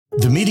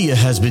The media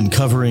has been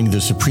covering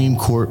the Supreme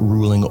Court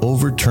ruling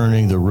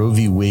overturning the Roe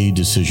v. Wade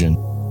decision,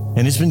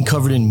 and it's been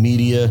covered in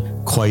media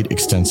quite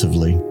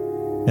extensively.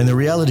 And the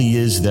reality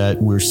is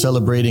that we're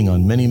celebrating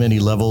on many, many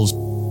levels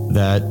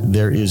that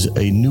there is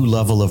a new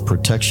level of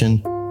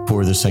protection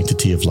for the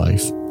sanctity of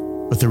life.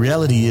 But the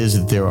reality is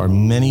that there are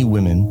many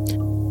women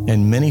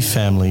and many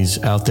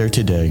families out there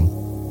today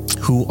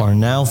who are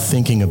now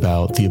thinking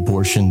about the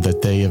abortion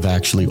that they have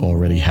actually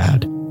already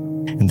had.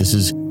 And this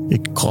is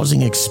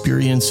causing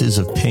experiences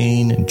of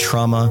pain and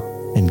trauma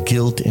and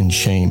guilt and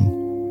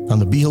shame. On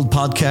the Be Healed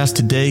podcast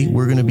today,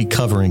 we're going to be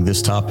covering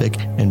this topic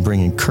and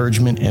bring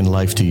encouragement and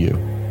life to you.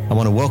 I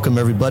want to welcome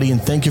everybody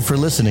and thank you for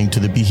listening to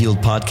the Be Healed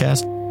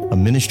podcast, a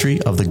ministry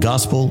of the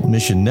Gospel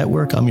Mission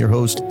Network. I'm your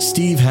host,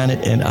 Steve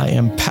Hannett, and I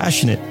am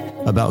passionate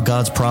about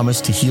God's promise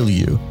to heal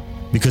you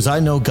because I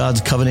know God's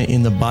covenant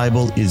in the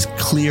Bible is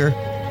clear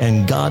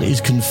and God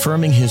is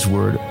confirming his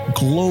word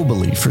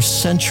globally for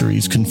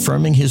centuries,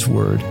 confirming his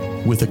word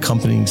with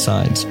accompanying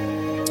signs.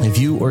 If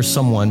you or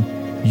someone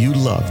you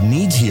love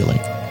needs healing,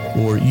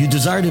 or you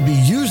desire to be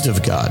used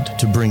of God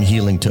to bring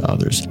healing to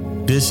others,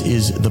 this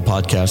is the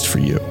podcast for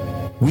you.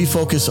 We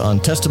focus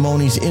on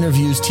testimonies,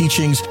 interviews,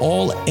 teachings,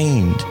 all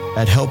aimed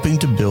at helping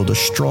to build a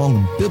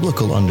strong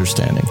biblical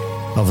understanding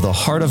of the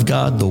heart of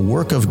God, the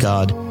work of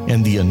God,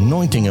 and the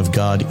anointing of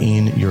God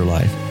in your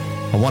life.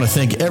 I want to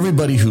thank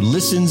everybody who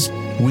listens.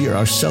 We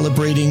are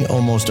celebrating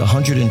almost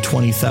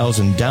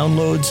 120,000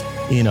 downloads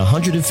in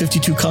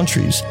 152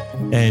 countries.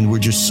 And we're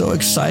just so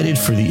excited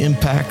for the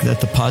impact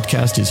that the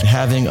podcast is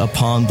having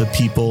upon the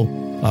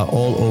people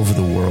all over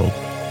the world.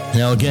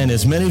 Now, again,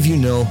 as many of you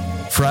know,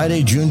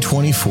 Friday, June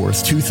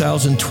 24th,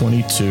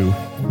 2022,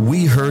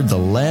 we heard the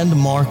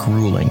landmark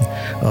ruling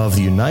of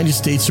the United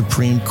States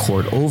Supreme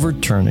Court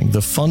overturning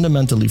the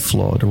fundamentally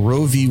flawed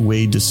Roe v.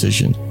 Wade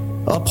decision,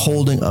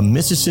 upholding a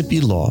Mississippi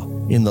law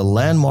in the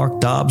landmark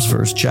Dobbs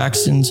versus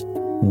Jackson's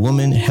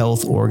Women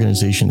Health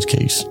Organization's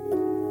case.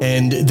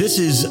 And this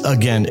is,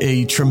 again,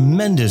 a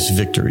tremendous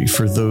victory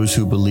for those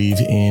who believe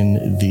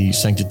in the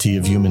sanctity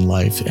of human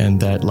life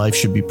and that life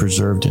should be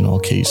preserved in all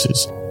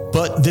cases.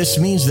 But this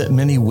means that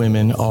many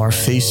women are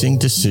facing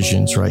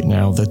decisions right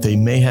now that they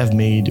may have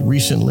made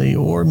recently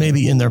or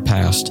maybe in their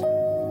past.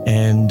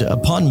 And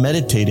upon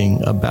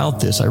meditating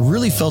about this, I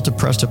really felt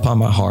impressed upon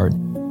my heart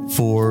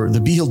for the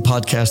Be Healed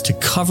podcast to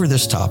cover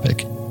this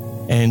topic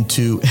and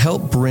to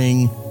help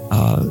bring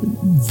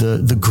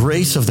the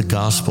grace of the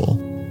gospel,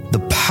 the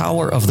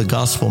power of the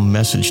gospel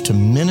message to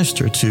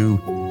minister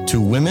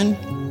to women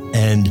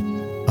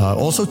and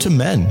also to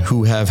men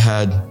who have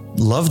had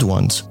loved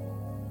ones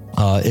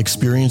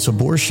experience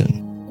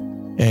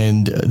abortion.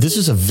 And this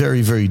is a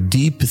very, very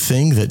deep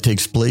thing that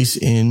takes place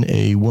in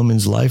a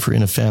woman's life or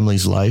in a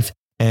family's life.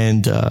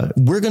 And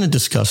we're going to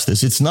discuss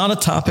this. It's not a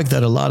topic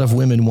that a lot of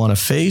women want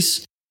to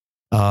face.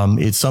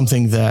 It's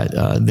something that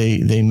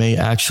they may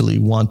actually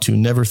want to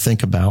never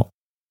think about.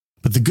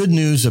 But the good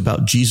news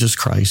about Jesus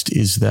Christ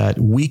is that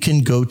we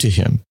can go to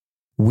him.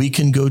 We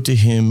can go to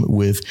him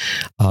with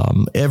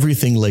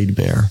everything laid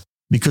bare,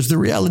 because the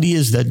reality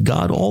is that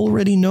God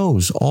already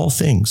knows all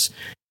things,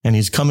 and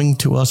he's coming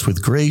to us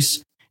with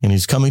grace, and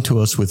he's coming to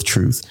us with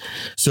truth.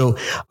 So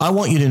I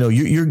want you to know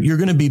you're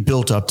going to be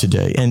built up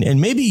today. And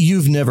maybe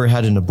you've never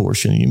had an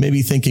abortion. You may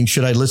be thinking,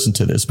 should I listen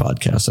to this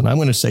podcast? And I'm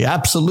going to say,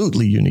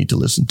 absolutely, you need to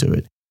listen to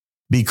it,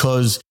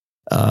 because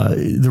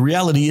the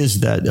reality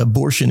is that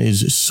abortion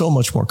is so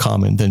much more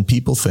common than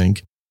people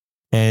think.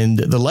 And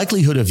the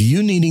likelihood of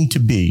you needing to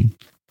be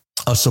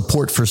a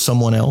support for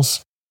someone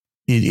else,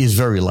 it is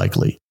very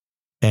likely.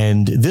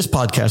 And this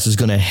podcast is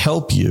going to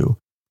help you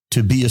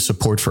to be a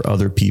support for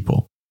other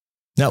people.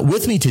 Now,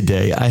 with me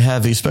today, I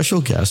have a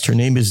special guest. Her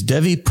name is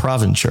Debbie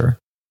Provencher.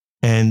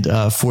 And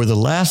for the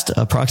last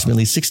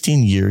approximately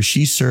 16 years,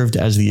 she served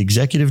as the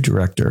executive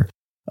director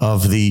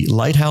of the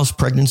Lighthouse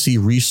Pregnancy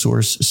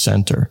Resource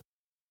Center.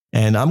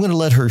 And I'm going to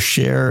let her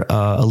share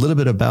a little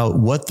bit about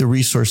what the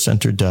Resource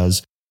Center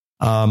does.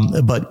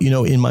 But,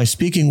 in my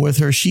speaking with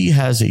her, she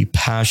has a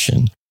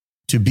passion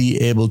to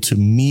be able to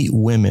meet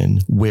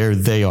women where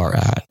they are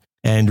at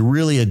and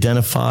really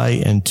identify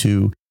and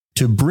to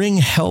bring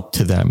help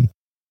to them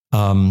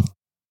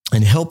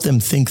and help them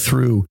think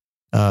through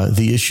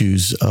the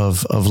issues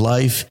of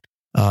life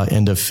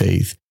and of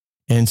faith.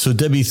 And so,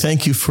 Debbie,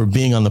 thank you for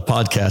being on the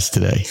podcast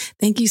today.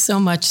 Thank you so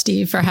much,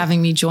 Steve, for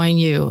having me join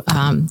you.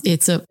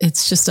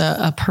 It's just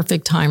a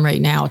perfect time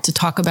right now to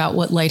talk about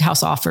what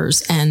Lighthouse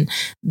offers and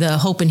the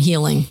hope and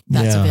healing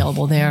that's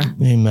available there.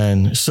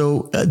 Amen.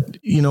 So,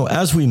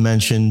 as we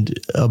mentioned,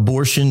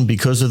 abortion,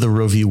 because of the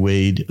Roe v.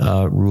 Wade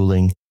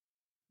ruling,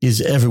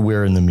 is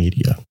everywhere in the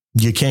media.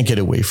 You can't get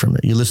away from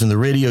it. You listen to the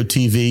radio,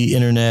 TV,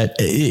 internet,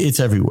 it's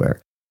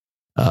everywhere.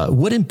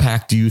 What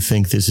impact do you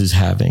think this is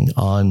having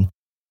on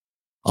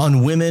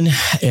women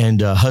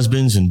and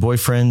husbands and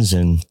boyfriends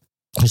and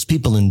just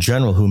people in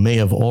general who may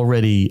have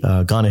already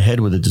gone ahead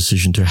with a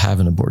decision to have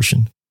an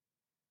abortion?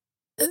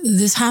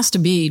 This has to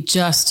be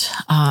just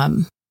a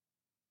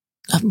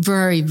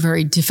very,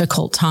 very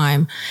difficult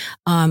time.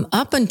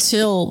 Up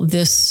until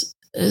this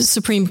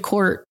Supreme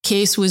Court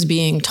case was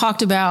being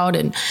talked about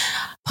and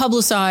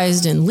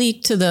publicized and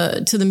leaked to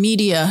the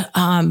media,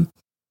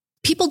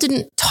 people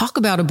didn't talk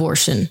about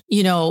abortion,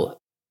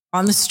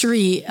 on the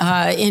street,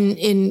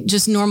 in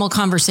just normal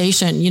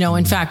conversation.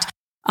 In fact,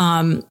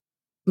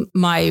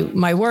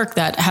 my work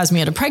that has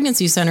me at a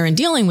pregnancy center and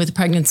dealing with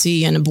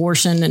pregnancy and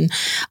abortion and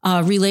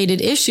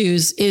related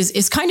issues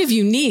is kind of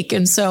unique.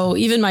 And so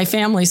even my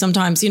family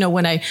sometimes,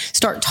 when I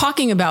start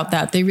talking about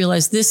that, they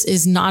realize this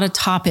is not a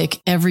topic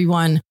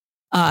everyone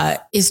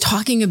is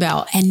talking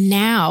about. And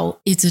now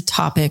it's a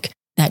topic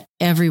that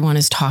everyone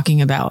is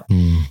talking about.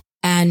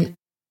 And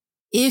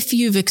if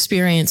you've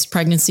experienced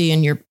pregnancy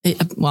in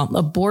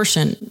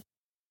abortion,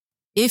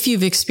 if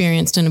you've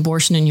experienced an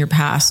abortion in your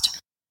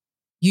past,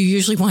 you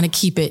usually want to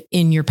keep it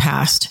in your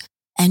past,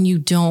 and you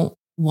don't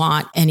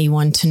want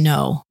anyone to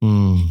know.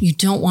 You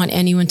don't want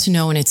anyone to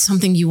know. And it's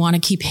something you want to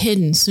keep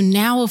hidden. So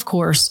now, of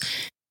course,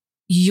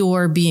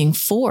 you're being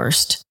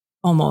forced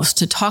almost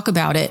to talk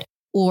about it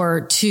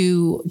or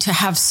to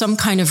have some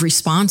kind of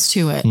response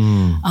to it.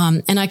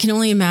 And I can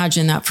only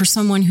imagine that for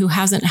someone who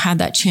hasn't had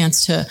that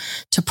chance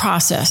to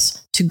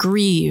process, to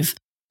grieve,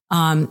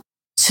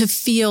 to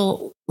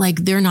feel like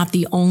they're not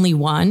the only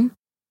one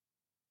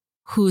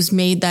who's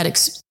made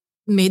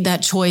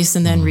that choice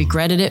and then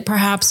regretted it,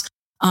 perhaps.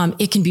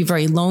 It can be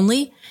very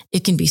lonely.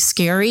 It can be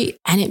scary.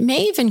 And it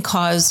may even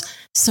cause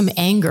some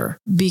anger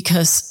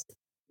because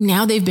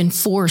now they've been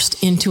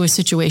forced into a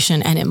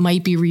situation and it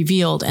might be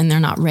revealed and they're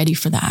not ready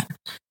for that.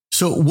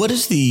 So what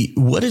is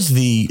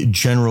the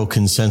general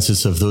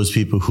consensus of those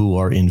people who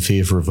are in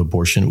favor of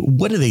abortion?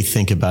 What do they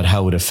think about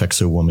how it affects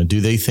a woman?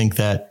 Do they think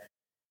that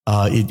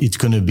it's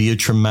going to be a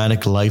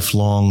traumatic,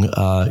 lifelong,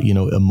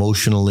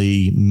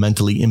 emotionally,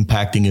 mentally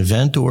impacting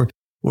event? Or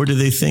do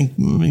they think,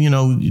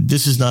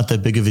 this is not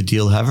that big of a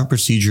deal, have a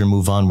procedure,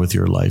 move on with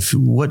your life?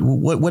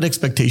 What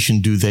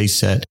expectation do they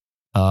set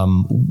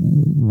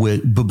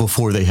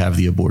before they have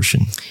the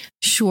abortion?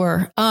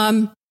 Sure.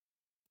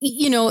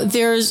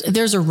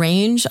 There's a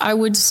range, I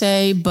would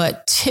say,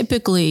 but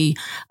typically,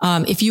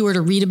 if you were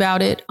to read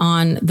about it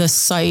on the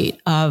site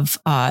of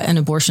an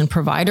abortion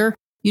provider,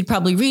 you'd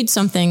probably read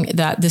something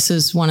that this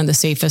is one of the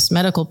safest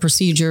medical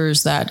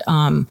procedures, that,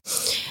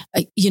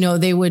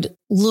 they would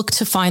look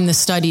to find the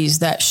studies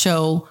that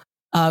show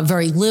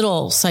very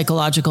little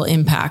psychological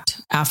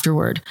impact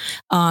afterward.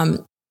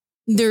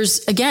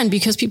 There's, again,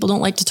 because people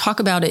don't like to talk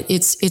about it,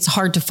 it's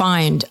hard to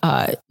find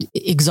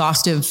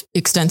exhaustive,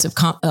 extensive,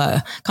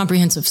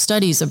 comprehensive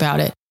studies about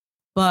it.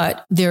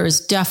 But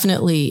there's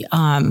definitely,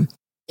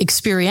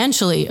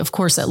 experientially, of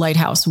course, at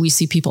Lighthouse, we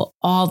see people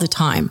all the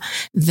time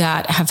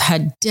that have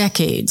had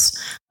decades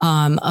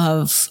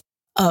of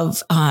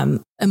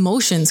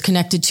emotions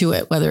connected to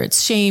it, whether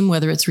it's shame,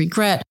 whether it's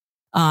regret,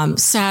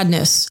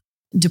 sadness,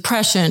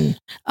 depression,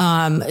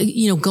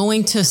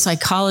 going to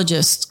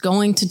psychologists,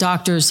 going to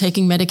doctors,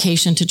 taking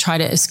medication to try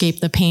to escape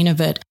the pain of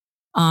it.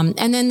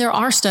 And then there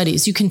are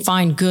studies. You can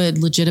find good,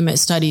 legitimate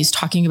studies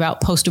talking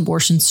about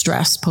post-abortion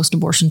stress,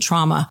 post-abortion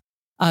trauma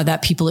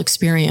that people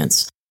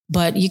experience.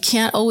 But you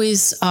can't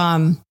always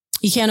find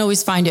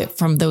it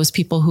from those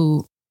people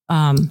who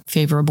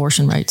favor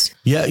abortion rights.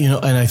 Yeah,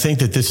 and I think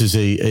that this is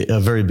a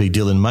very big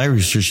deal in my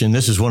research. And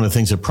this is one of the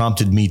things that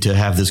prompted me to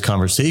have this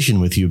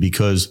conversation with you,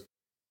 because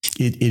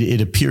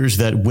it appears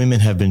that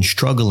women have been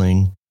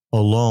struggling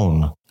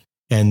alone.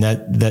 And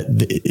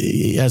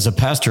that as a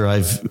pastor,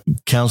 I've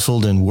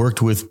counseled and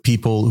worked with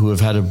people who have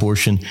had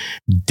abortion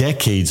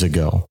decades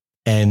ago.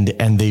 And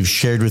they've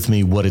shared with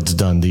me what it's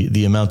done,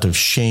 the amount of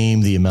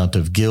shame, the amount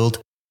of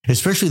guilt,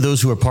 especially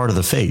those who are part of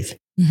the faith.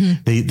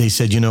 Mm-hmm. They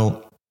said,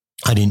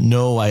 I didn't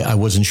know. I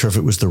wasn't sure if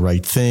it was the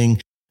right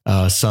thing.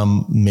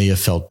 Some may have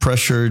felt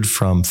pressured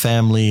from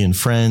family and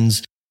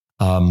friends.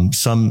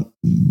 Some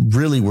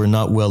really were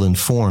not well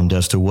informed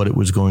as to what it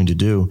was going to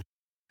do.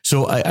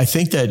 So I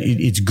think that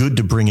it's good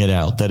to bring it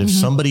out, that if mm-hmm.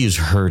 somebody is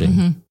hurting,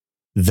 mm-hmm.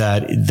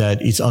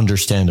 that it's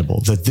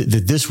understandable,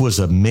 that this was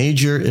a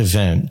major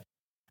event,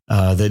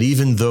 that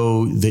even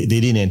though they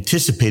didn't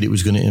anticipate it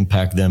was going to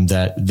impact them,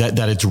 that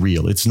it's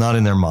real. It's not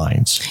in their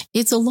minds.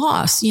 It's a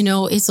loss,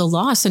 it's a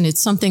loss, and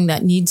it's something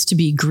that needs to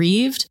be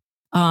grieved,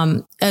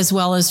 as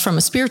well as from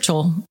a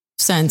spiritual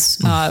sense,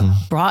 mm-hmm.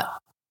 brought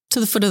to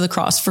the foot of the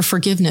cross for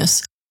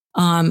forgiveness.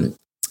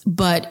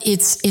 But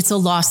it's a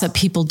loss that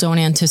people don't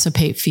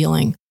anticipate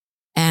feeling.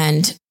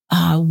 And,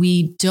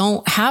 we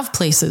don't have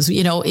places,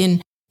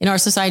 in our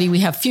society, we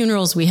have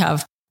funerals, we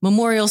have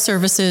memorial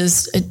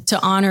services to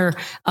honor,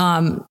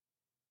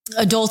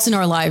 adults in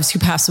our lives who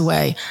pass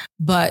away,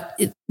 but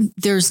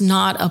there's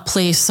not a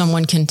place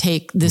someone can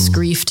take this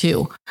grief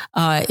to,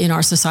 in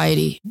our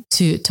society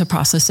to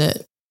process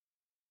it.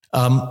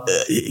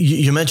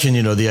 You mentioned,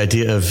 the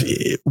idea of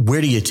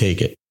where do you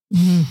take it?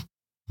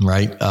 Mm-hmm.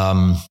 Right.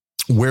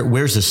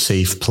 Where's a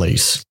safe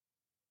place?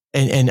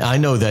 And I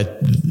know that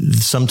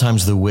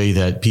sometimes the way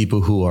that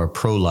people who are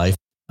pro-life,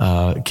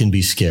 can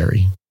be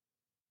scary.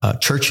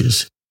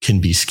 Churches can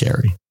be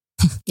scary.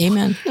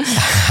 Amen.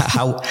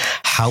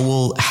 How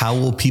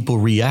will people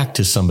react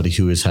to somebody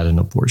who has had an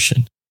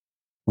abortion?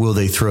 Will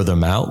they throw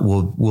them out?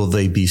 Will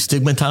they be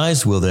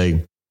stigmatized? Will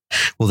they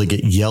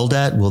get yelled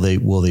at? Will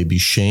they be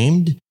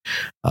shamed?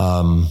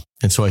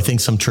 And so I think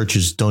some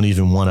churches don't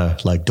even want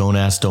to, like, don't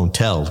ask, don't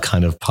tell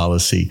kind of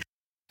policy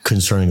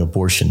concerning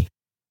abortion.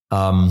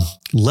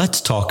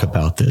 Let's talk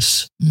about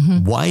this.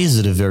 Mm-hmm. Why is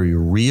it a very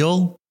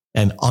real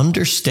and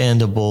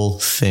understandable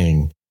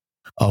thing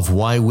of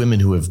why women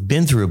who have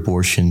been through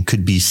abortion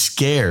could be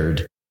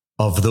scared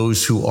of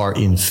those who are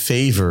in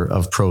favor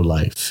of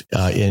pro-life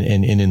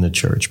in the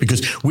church?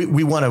 Because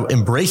we want to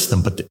embrace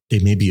them, but they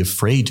may be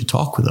afraid to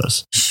talk with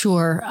us.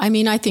 Sure. I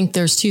mean, I think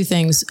there's two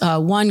things.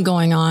 One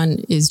going on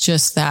is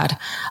just that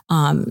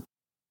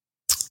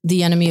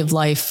the enemy of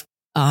life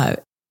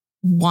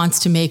wants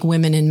to make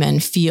women and men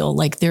feel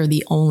like they're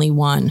the only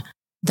one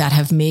that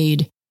have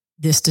made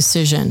this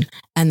decision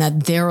and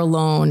that they're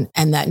alone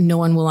and that no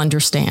one will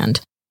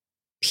understand.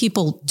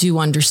 People do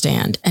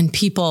understand, and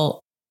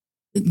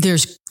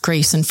there's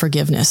grace and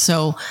forgiveness.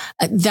 So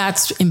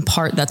that's in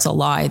part, that's a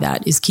lie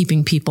that is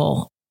keeping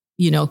people,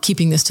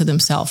 keeping this to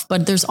themselves.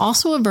 But there's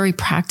also a very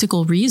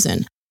practical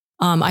reason.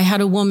 I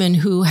had a woman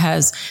who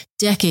has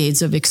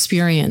decades of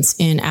experience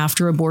in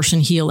after abortion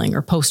healing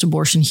or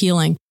post-abortion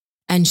healing.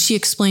 And she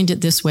explained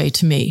it this way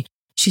to me.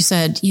 She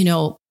said,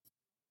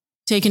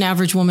 take an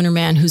average woman or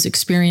man who's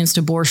experienced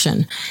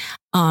abortion.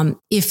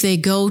 If they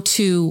go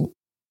to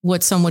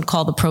what some would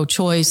call the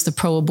pro-choice, the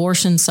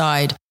pro-abortion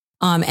side,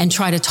 and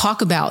try to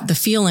talk about the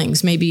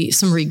feelings, maybe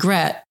some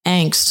regret,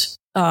 angst,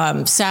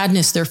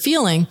 sadness they're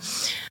feeling,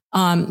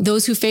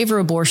 those who favor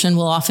abortion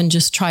will often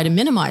just try to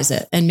minimize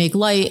it and make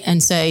light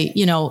and say,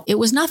 it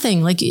was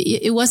nothing, like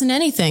it wasn't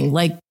anything,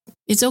 like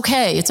it's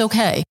okay, it's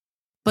okay.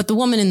 But the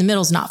woman in the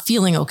middle is not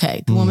feeling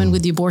okay. The woman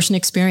with the abortion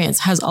experience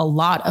has a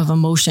lot of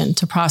emotion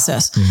to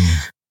process.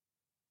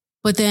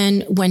 But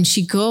then when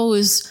she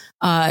goes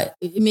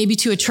maybe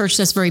to a church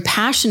that's very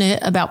passionate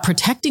about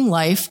protecting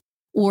life,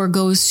 or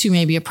goes to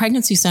maybe a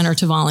pregnancy center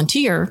to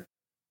volunteer,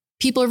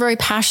 people are very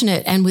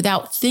passionate. And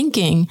without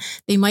thinking,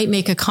 they might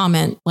make a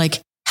comment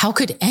like, how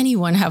could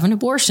anyone have an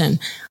abortion?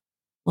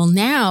 Well,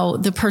 now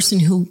the person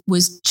who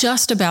was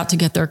just about to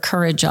get their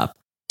courage up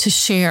to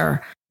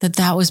share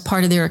that was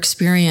part of their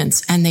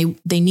experience, and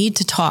they need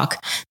to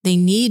talk. They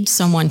need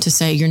someone to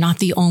say, you're not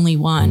the only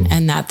one,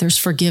 and that there's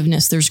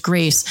forgiveness, there's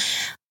grace.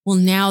 Well,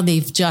 now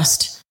they've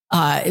just,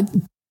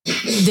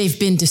 they've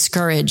been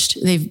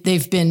discouraged.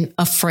 They've been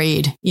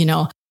afraid,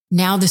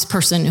 now this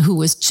person who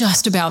was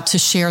just about to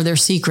share their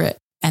secret,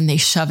 and they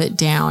shove it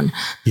down.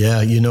 Yeah.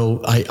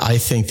 I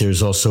think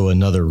there's also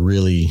another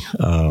really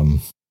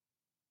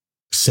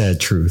sad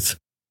truth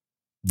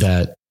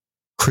that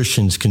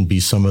Christians can be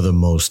some of the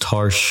most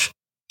harsh,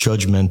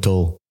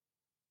 judgmental,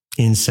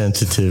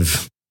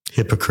 insensitive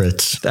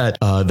hypocrites that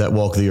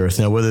walk the earth.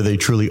 Now, whether they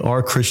truly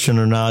are Christian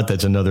or not,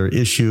 that's another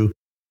issue.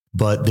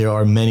 But there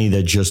are many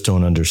that just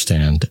don't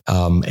understand,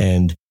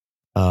 and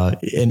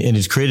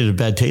it's created a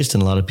bad taste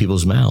in a lot of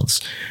people's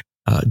mouths.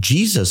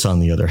 Jesus,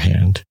 on the other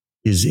hand,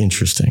 is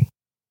interesting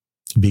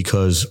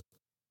because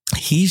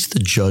he's the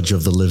judge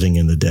of the living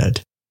and the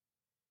dead.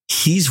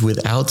 He's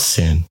without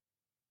sin.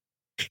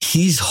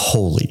 He's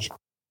holy.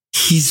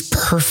 He's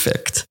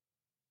perfect.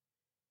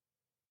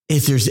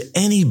 If there's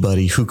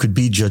anybody who could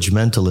be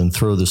judgmental and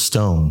throw the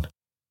stone,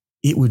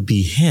 it would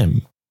be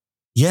him.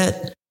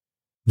 Yet,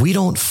 we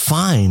don't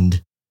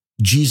find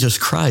Jesus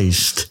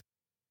Christ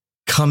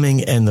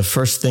coming and the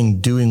first thing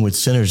doing with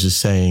sinners is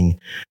saying,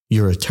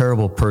 you're a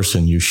terrible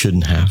person, you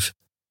shouldn't have.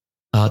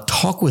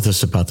 Talk with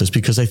us about this,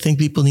 because I think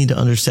people need to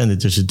understand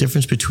that there's a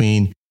difference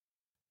between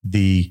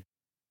the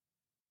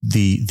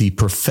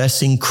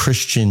professing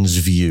Christian's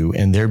view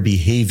and their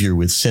behavior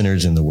with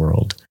sinners in the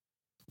world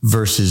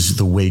versus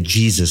the way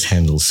Jesus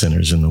handles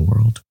sinners in the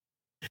world.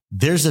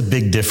 There's a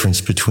big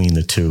difference between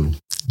the two.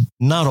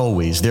 Not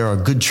always. There are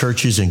good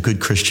churches and good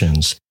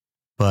Christians,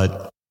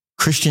 but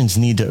Christians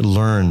need to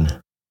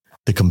learn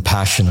the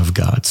compassion of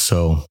God.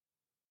 So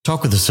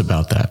talk with us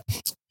about that.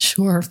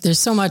 Sure. There's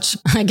so much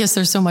I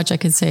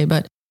could say,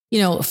 but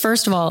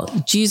first of all,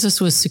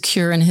 Jesus was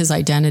secure in his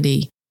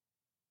identity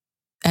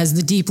as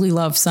the deeply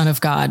loved Son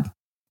of God.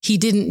 He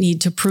didn't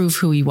need to prove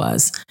who he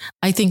was.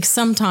 I think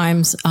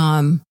sometimes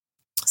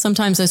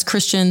as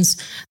Christians,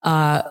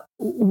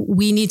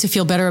 we need to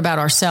feel better about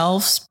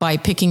ourselves by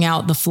picking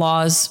out the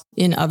flaws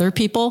in other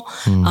people.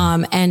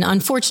 And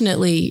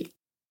unfortunately,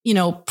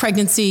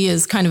 pregnancy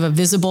is kind of a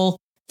visible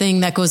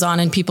thing that goes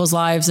on in people's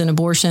lives, and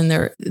abortion,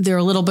 they're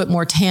a little bit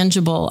more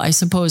tangible, I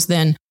suppose,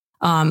 than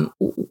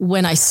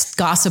when I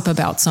gossip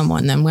about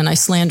someone, than when I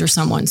slander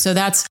someone. So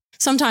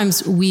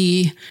sometimes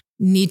we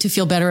need to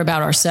feel better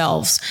about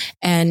ourselves.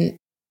 And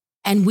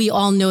we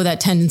all know that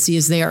tendency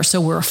is there. So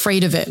we're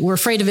afraid of it. We're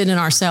afraid of it in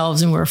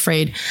ourselves, and we're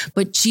afraid.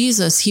 But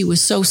Jesus, he was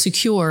so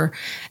secure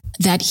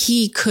that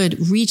he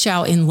could reach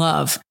out in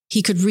love.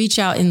 He could reach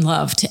out in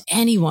love to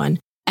anyone.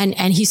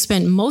 And he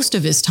spent most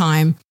of his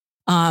time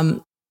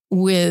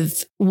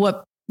with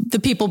what the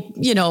people,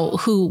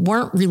 who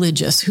weren't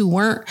religious, who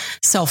weren't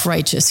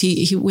self-righteous,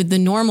 he with the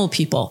normal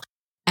people.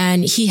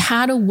 And he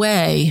had a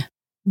way,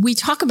 we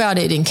talk about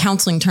it in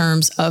counseling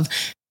terms of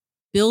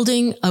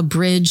building a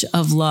bridge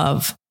of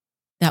love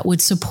that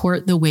would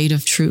support the weight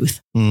of truth,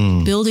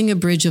 building a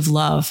bridge of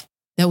love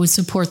that would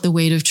support the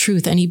weight of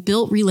truth. And he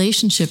built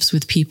relationships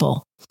with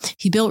people.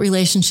 He built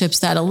relationships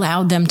that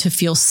allowed them to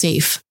feel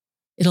safe.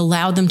 It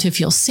allowed them to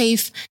feel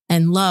safe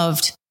and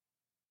loved.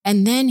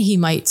 And then he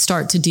might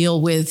start to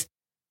deal with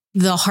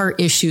the heart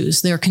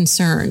issues, their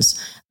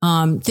concerns,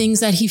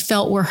 things that he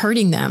felt were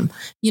hurting them.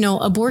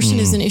 Abortion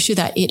is an issue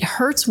that it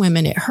hurts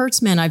women. It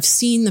hurts men. I've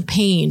seen the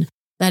pain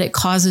that it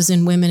causes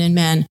in women and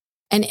men.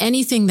 And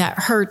anything that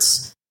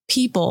hurts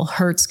people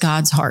hurts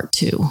God's heart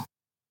too.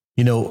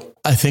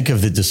 I think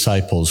of the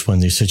disciples when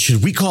they said,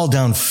 should we call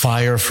down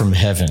fire from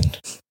heaven?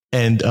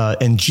 And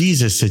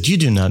Jesus said, you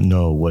do not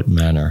know what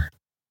manner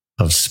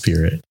of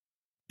spirit.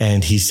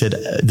 And he said,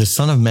 the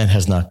Son of Man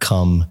has not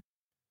come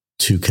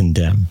to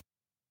condemn.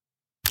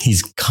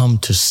 He's come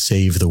to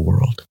save the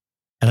world.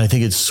 And I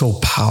think it's so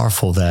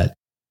powerful that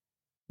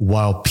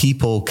while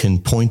people can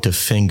point a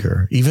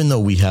finger, even though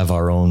we have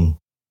our own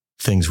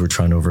things we're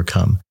trying to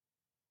overcome,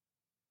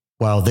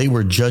 while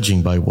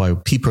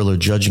people are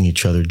judging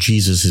each other,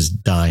 Jesus is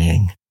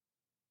dying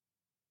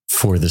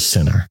for the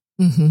sinner.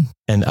 Mm-hmm.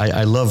 And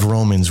I love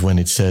Romans when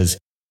it says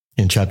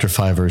in chapter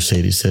 5, verse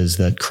 8, it says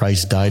that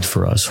Christ died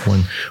for us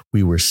when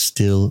we were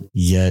still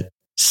yet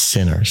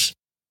sinners.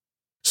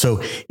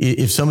 So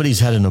if somebody's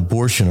had an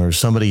abortion or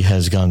somebody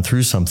has gone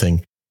through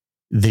something,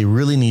 they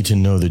really need to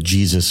know the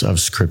Jesus of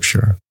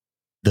Scripture,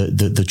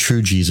 the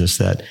true Jesus,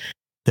 that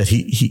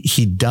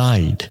he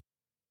died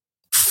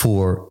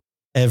for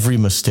every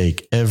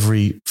mistake,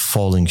 every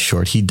falling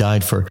short. He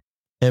died for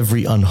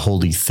every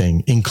unholy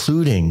thing,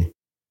 including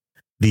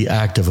the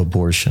act of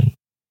abortion.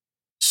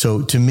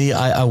 So to me,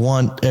 I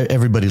want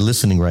everybody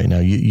listening right now,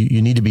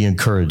 you need to be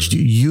encouraged.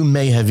 You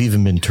may have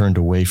even been turned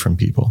away from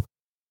people,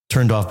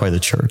 turned off by the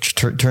church,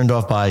 turned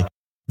off by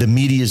the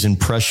media's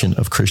impression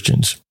of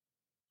Christians.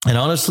 And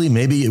honestly,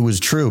 maybe it was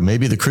true.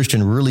 Maybe the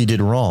Christian really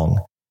did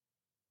wrong.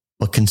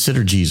 But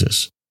consider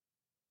Jesus.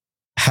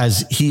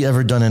 Has he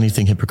ever done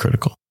anything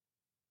hypocritical?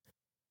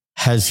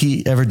 Has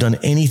he ever done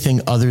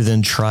anything other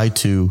than try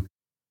to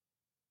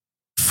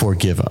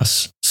forgive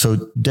us?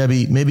 So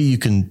Debbie, maybe you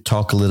can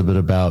talk a little bit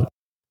about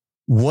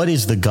what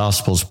is the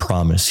gospel's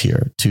promise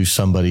here to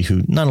somebody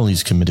who not only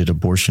has committed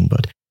abortion,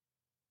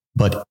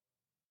 but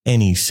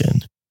any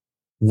sin.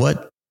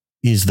 What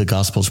is the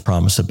gospel's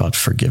promise about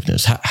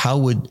forgiveness? How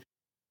would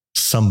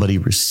somebody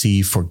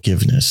receive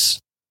forgiveness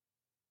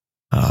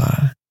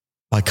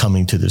by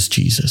coming to this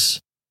Jesus?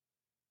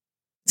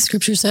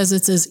 Scripture says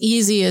it's as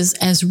easy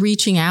as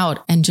reaching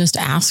out and just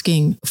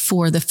asking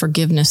for the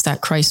forgiveness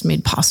that Christ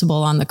made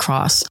possible on the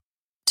cross,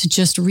 to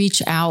just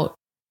reach out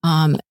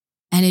and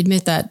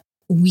admit that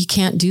we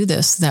can't do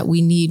this, that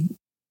we need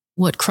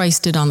what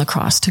Christ did on the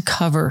cross to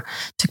cover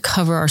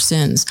our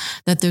sins,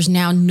 that there's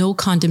now no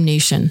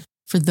condemnation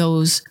for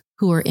those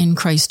who are in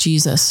Christ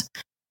Jesus.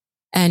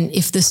 And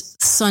if the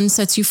Son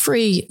sets you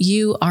free,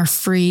 you are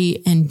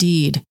free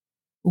indeed,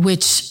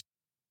 which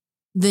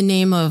the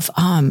name of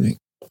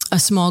a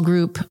small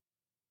group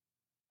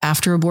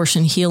after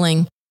abortion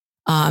healing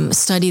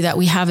study that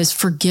we have is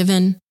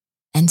Forgiven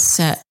and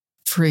Set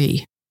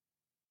Free.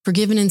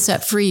 Forgiven and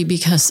set free,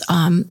 because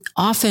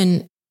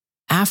often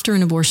after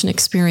an abortion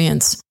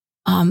experience,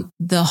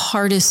 the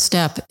hardest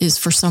step is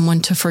for someone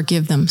to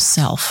forgive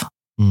themselves.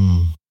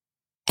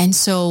 And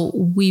so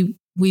we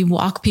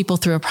walk people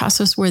through a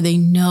process where they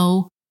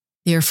know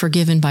they're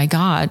forgiven by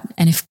God.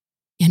 And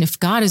if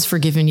God has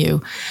forgiven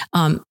you,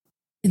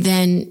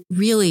 then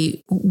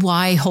really,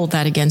 why hold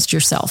that against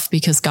yourself?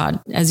 Because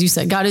God, as you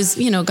said, God is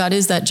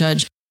that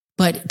judge.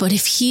 But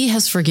if he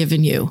has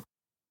forgiven you,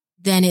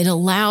 then it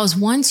allows,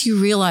 once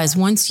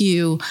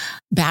you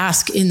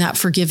bask in that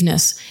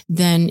forgiveness,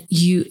 then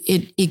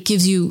it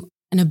gives you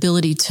an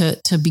ability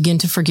to begin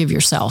to forgive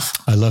yourself.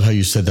 I love how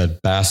you said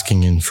that,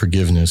 basking in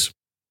forgiveness.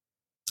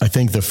 I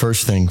think the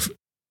first thing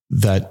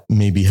that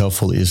may be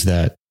helpful is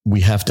that we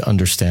have to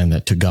understand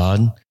that to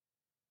God,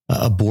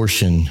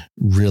 abortion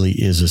really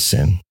is a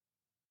sin.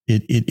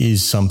 It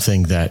is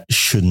something that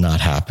should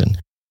not happen.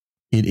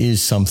 It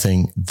is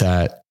something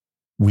that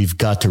we've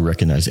got to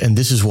recognize. And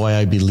this is why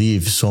I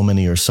believe so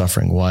many are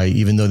suffering. Why,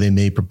 even though they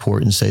may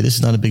purport and say, this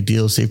is not a big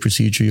deal, safe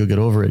procedure, you'll get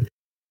over it.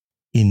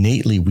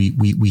 Innately,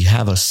 we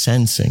have a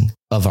sensing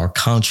of our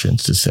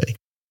conscience to say,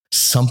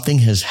 something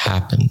has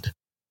happened.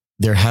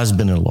 There has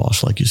been a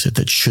loss, like you said,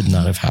 that should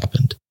not have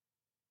happened.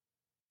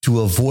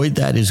 To avoid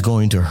that is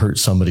going to hurt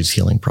somebody's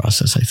healing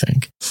process, I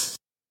think.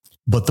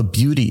 But the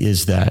beauty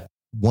is that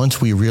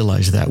once we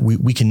realize that,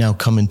 we can now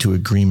come into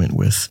agreement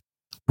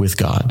with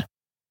God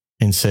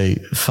and say,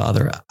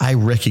 Father, I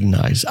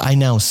recognize, I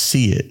now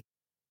see it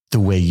the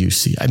way you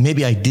see it.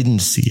 Maybe I didn't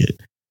see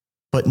it,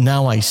 but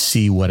now I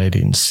see what I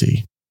didn't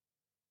see.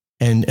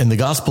 And the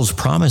gospel's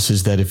promise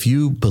is that if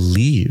you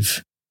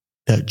believe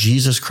that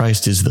Jesus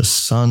Christ is the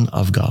Son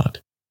of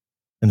God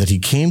and that he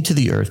came to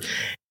the earth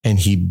and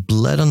he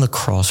bled on the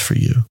cross for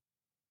you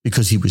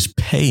because he was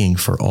paying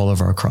for all of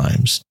our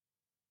crimes,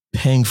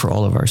 paying for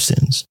all of our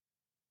sins.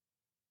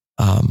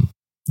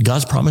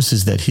 God's promise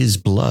is that his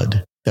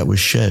blood that was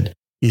shed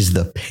is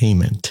the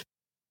payment.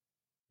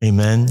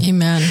 Amen.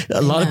 Amen.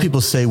 A lot of people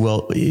say,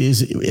 well,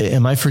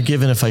 am I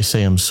forgiven if I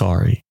say I'm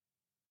sorry?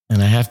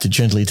 And I have to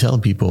gently tell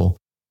people,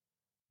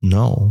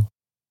 no,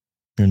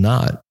 you're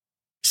not.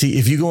 See,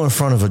 if you go in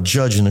front of a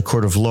judge in a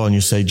court of law and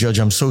you say, Judge,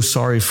 I'm so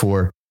sorry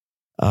for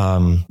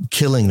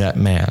killing that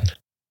man.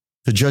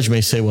 The judge may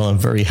say, well, I'm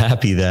very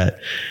happy that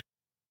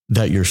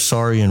you're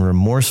sorry and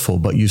remorseful,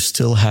 but you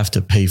still have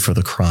to pay for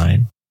the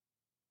crime.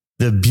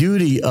 The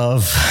beauty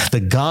of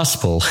the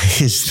gospel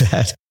is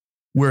that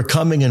we're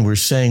coming and we're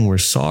saying we're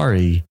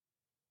sorry,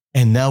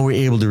 and now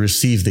we're able to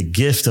receive the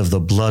gift of the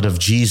blood of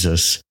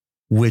Jesus,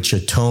 which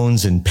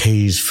atones and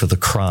pays for the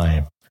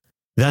crime.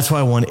 That's why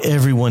I want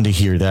everyone to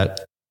hear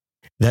that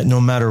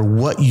no matter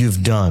what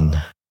you've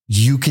done,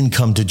 you can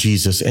come to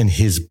Jesus, and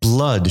his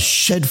blood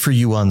shed for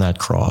you on that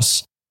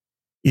cross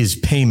is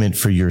payment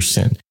for your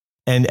sin.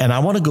 And I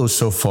want to go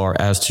so far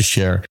as to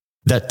share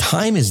that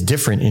time is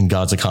different in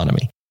God's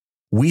economy.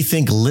 We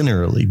think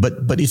linearly,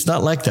 but it's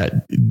not like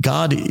that.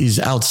 God is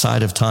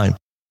outside of time,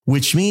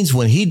 which means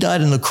when he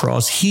died on the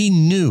cross, he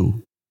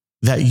knew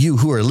that you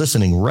who are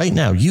listening right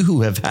now, you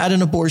who have had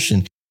an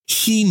abortion,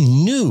 he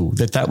knew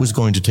that was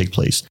going to take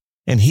place.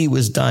 And he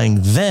was dying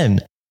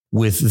then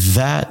with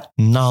that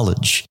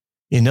knowledge.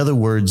 In other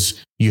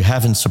words, you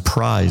haven't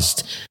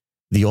surprised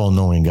the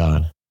all-knowing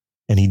God.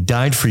 And he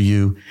died for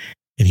you,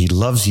 and he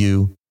loves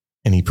you,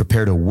 and he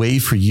prepared a way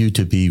for you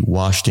to be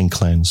washed and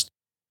cleansed.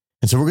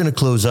 And so we're going to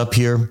close up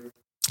here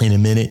in a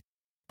minute,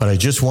 but I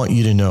just want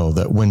you to know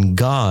that when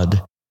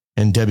God,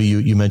 and Debbie,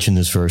 you mentioned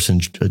this verse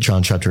in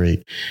John chapter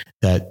 8,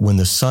 that when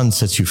the Son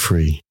sets you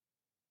free,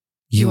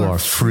 you are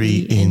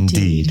free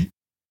indeed.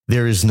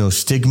 There is no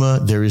stigma.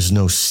 There is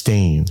no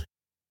stain.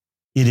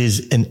 It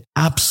is an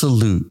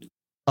absolute,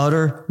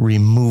 utter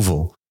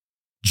removal.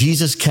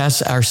 Jesus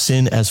casts our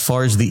sin as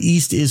far as the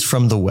east is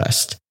from the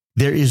west.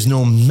 There is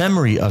no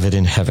memory of it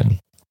in heaven.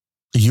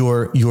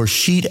 Your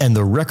sheet and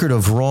the record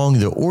of wrong,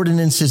 the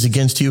ordinances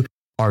against you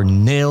are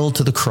nailed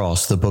to the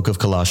cross, the book of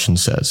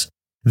Colossians says.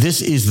 This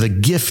is the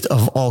gift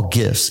of all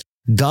gifts.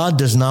 God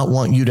does not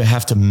want you to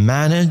have to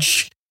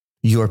manage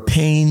your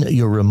pain,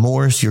 your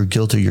remorse, your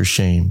guilt, or your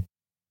shame.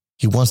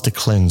 He wants to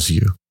cleanse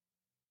you.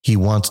 He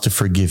wants to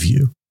forgive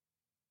you.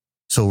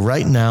 So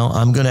right now,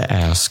 I'm going to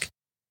ask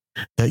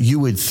that you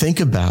would think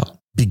about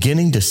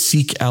beginning to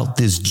seek out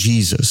this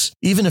Jesus,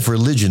 even if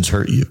religions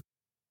hurt you.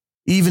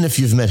 Even if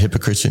you've met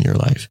hypocrites in your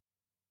life,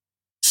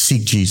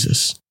 seek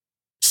Jesus.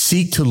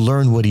 Seek to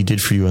learn what he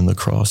did for you on the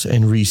cross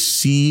and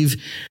receive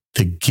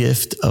the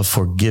gift of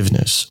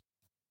forgiveness.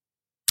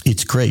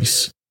 It's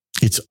grace.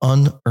 It's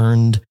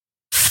unearned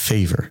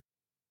favor.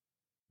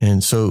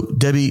 And so,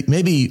 Debbie,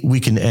 maybe we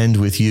can end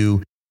with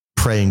you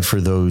praying for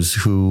those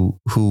who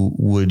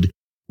would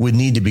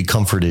need to be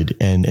comforted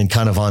and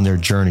kind of on their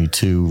journey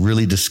to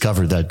really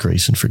discover that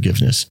grace and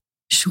forgiveness.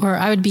 Sure,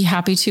 I would be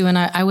happy to. And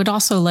I would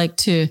also like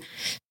to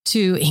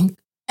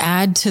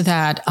add to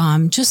that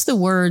just the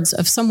words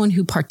of someone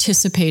who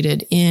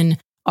participated in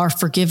our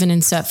Forgiven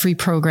and Set Free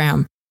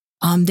program.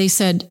 They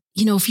said,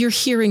 if you're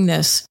hearing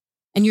this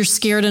and you're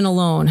scared and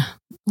alone,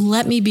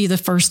 let me be the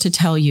first to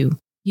tell you,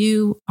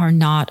 you are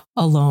not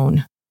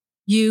alone.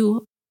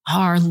 You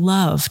are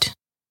loved.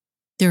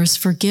 There is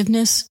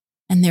forgiveness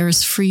and there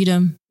is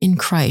freedom in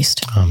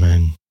Christ.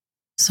 Amen.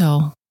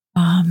 So,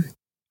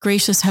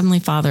 gracious Heavenly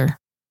Father,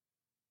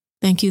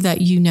 thank you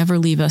that you never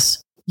leave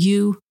us.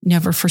 You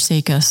never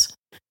forsake us.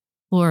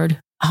 Lord,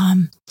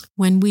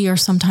 when we are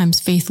sometimes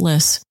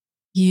faithless,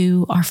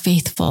 you are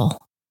faithful.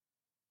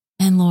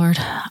 And Lord,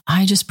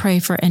 I just pray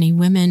for any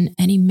women,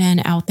 any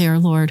men out there,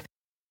 Lord,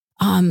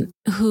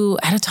 who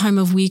at a time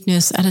of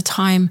weakness, at a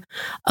time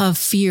of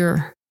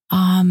fear,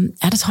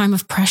 at a time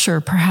of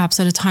pressure, perhaps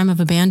at a time of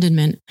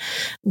abandonment,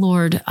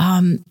 Lord,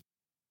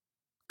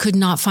 could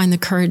not find the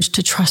courage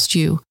to trust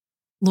you.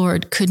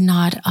 Lord, could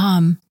not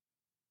find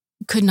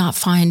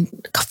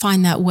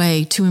that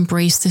way to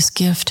embrace this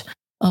gift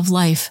of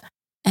life.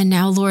 And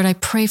now, Lord, I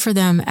pray for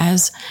them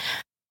as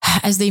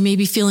they may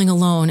be feeling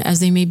alone, as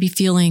they may be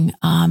feeling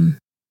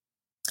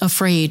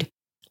afraid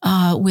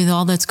with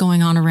all that's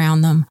going on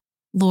around them.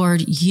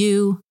 Lord,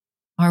 you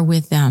are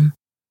with them.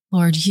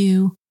 Lord,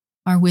 you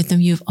are with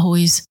them. You've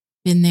always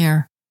been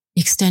there,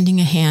 extending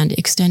a hand,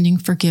 extending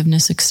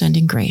forgiveness,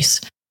 extending grace.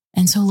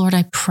 And so, Lord,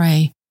 I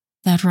pray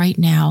that right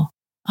now,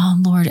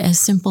 Lord, as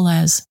simple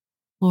as,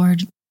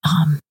 Lord,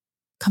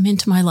 come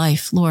into my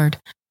life, Lord,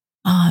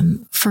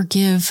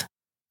 forgive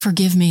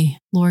me,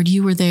 Lord,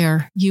 you were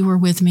there, you were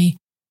with me,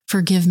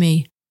 forgive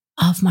me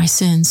of my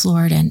sins,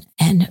 Lord,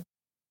 and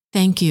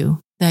thank you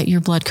that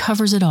your blood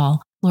covers it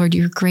all. Lord,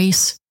 your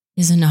grace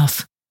is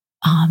enough.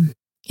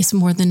 It's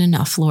more than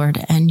enough,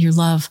 Lord, and your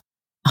love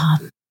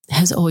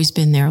has always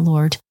been there,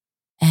 Lord.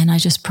 And I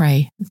just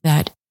pray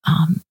that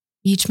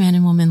each man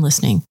and woman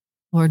listening,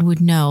 Lord,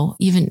 would know,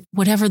 even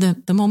whatever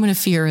the moment of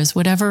fear is,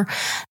 whatever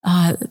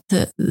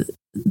the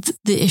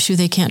issue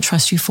they can't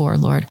trust you for,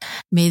 Lord,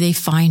 may they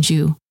find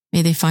you.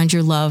 May they find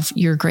your love,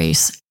 your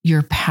grace,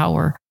 your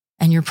power,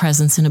 and your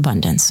presence in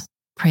abundance.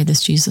 Pray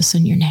this, Jesus,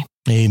 in your name.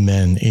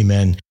 Amen.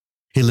 Amen.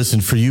 Hey,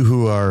 listen, for you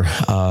who are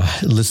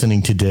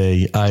listening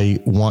today, I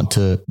want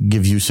to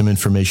give you some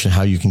information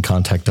how you can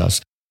contact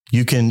us.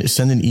 You can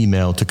send an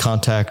email to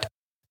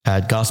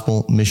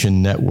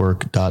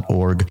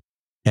contact@gospelmissionnetwork.org,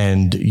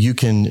 and you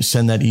can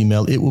send that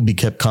email. It will be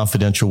kept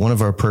confidential. One of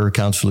our prayer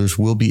counselors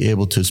will be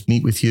able to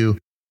meet with you,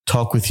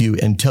 talk with you,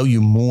 and tell you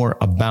more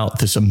about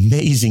this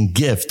amazing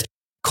gift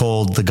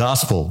called the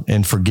gospel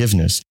and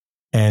forgiveness.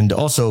 And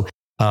also,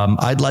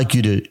 I'd like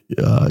you to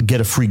get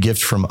a free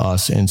gift from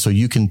us. And so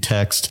you can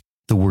text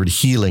the word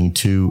healing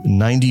to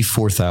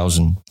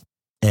 94,000,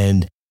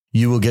 and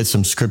you will get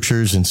some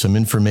scriptures and some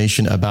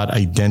information about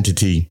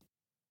identity.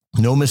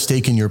 No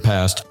mistake in your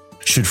past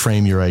should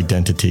frame your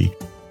identity.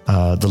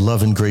 The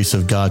love and grace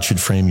of God should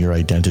frame your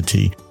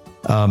identity.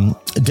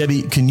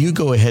 Debbie, can you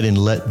go ahead and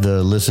let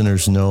the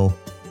listeners know?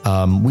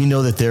 We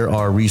know that there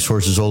are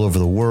resources all over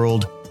the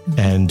world,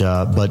 and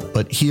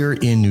but here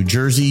in New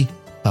Jersey,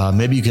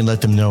 maybe you can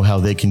let them know how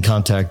they can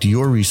contact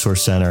your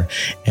resource center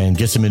and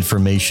get some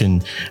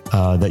information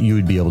that you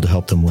would be able to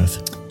help them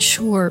with.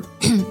 Sure.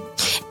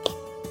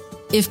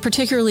 If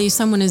particularly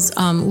someone is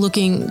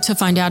looking to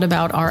find out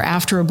about our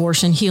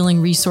after-abortion healing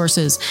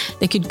resources,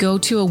 they could go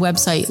to a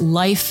website,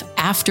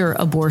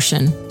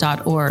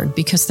 lifeafterabortion.org,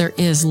 because there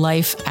is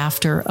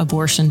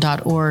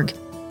lifeafterabortion.org.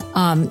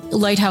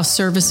 Lighthouse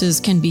services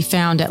can be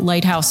found at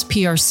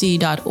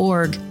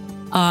lighthouseprc.org.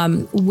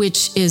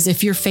 Which is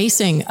if you're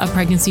facing a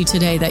pregnancy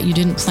today that you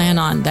didn't plan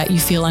on, that you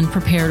feel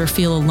unprepared or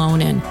feel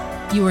alone in,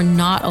 you are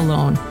not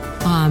alone.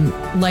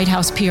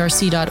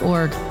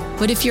 Lighthouseprc.org.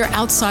 But if you're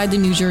outside the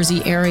New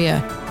Jersey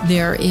area,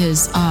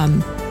 there's a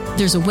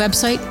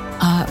website,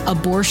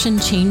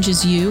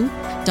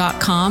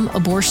 abortionchangesyou.com,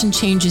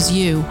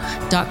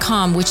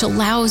 abortionchangesyou.com, which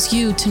allows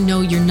you to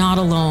know you're not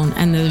alone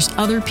and there's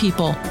other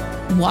people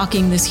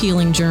walking this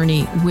healing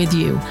journey with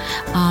you.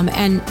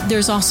 And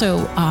there's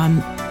also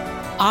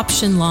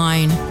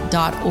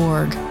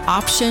optionline.org.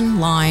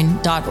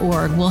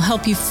 Optionline.org will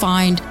help you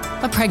find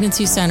a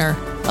pregnancy center,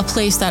 a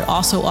place that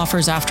also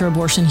offers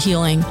after-abortion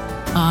healing.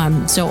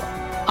 So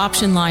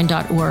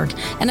optionline.org.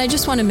 And I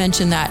just want to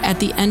mention that at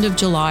the end of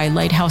July,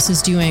 Lighthouse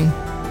is doing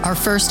our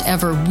first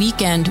ever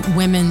weekend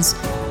women's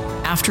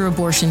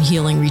after-abortion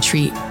healing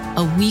retreat.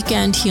 A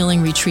weekend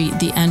healing retreat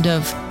the end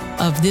of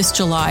this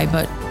July,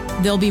 but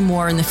there'll be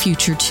more in the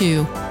future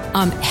too.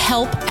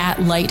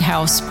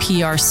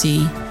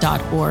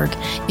 help@lighthouseprc.org.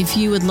 If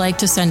you would like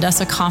to send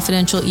us a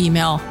confidential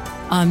email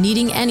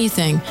needing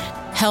anything,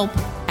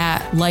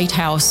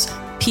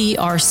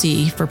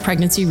 help@lighthouseprc for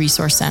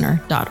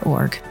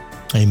pregnancyresourcecenter.org.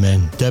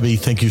 Amen. Debbie,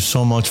 thank you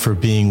so much for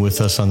being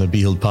with us on the Be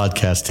Healed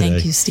podcast today.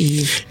 Thank you,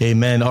 Steve.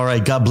 Amen. All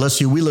right. God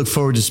bless you. We look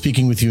forward to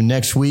speaking with you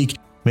next week.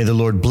 May the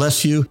Lord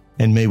bless you,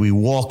 and may we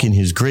walk in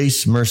his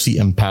grace, mercy,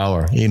 and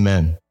power.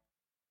 Amen.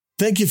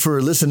 Thank you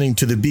for listening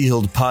to the Be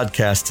Healed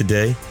podcast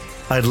today.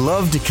 I'd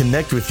love to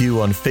connect with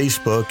you on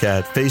Facebook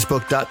at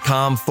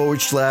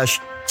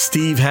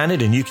facebook.com/Steve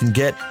Hannett, and you can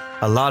get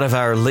a lot of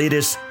our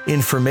latest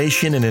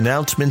information and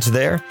announcements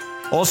there.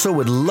 Also,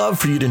 would love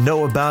for you to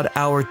know about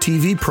our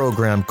TV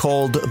program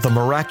called The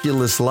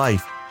Miraculous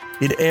Life.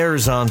 It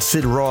airs on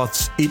Sid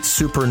Roth's It's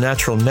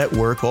Supernatural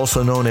Network,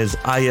 also known as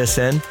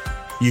ISN.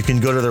 You can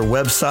go to their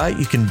website.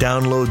 You can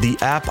download the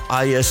app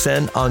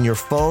ISN on your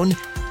phone,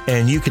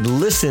 and you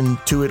can listen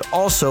to it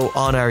also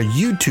on our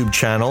YouTube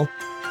channel.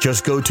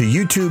 Just go to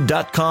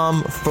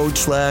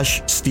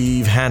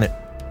youtube.com/Steve Hannett.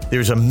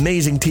 There's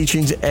amazing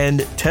teachings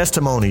and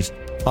testimonies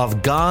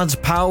of God's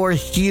power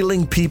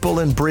healing people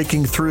and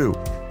breaking through.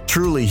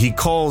 Truly, he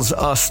calls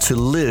us to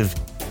live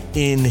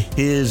in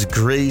his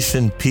grace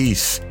and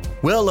peace.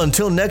 Well,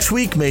 until next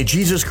week, may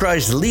Jesus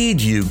Christ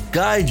lead you,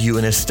 guide you,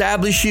 and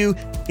establish you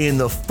in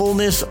the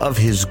fullness of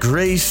his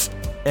grace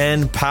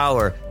and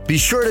power. Be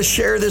sure to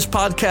share this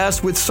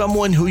podcast with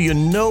someone who you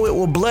know it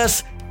will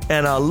bless,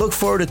 and I'll look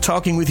forward to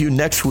talking with you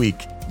next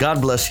week. God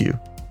bless you.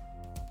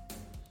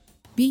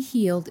 Be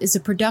Healed is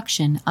a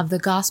production of the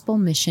Gospel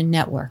Mission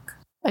Network,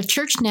 a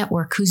church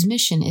network whose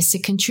mission is to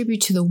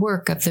contribute to the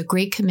work of the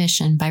Great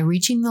Commission by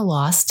reaching the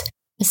lost,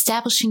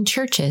 establishing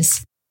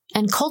churches,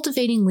 and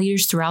cultivating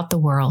leaders throughout the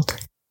world.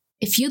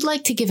 If you'd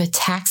like to give a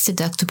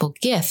tax-deductible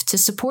gift to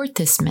support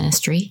this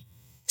ministry,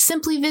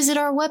 simply visit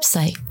our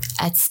website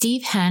at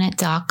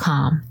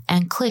stevehannett.com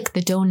and click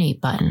the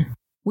donate button.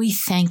 We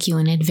thank you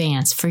in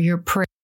advance for your prayer.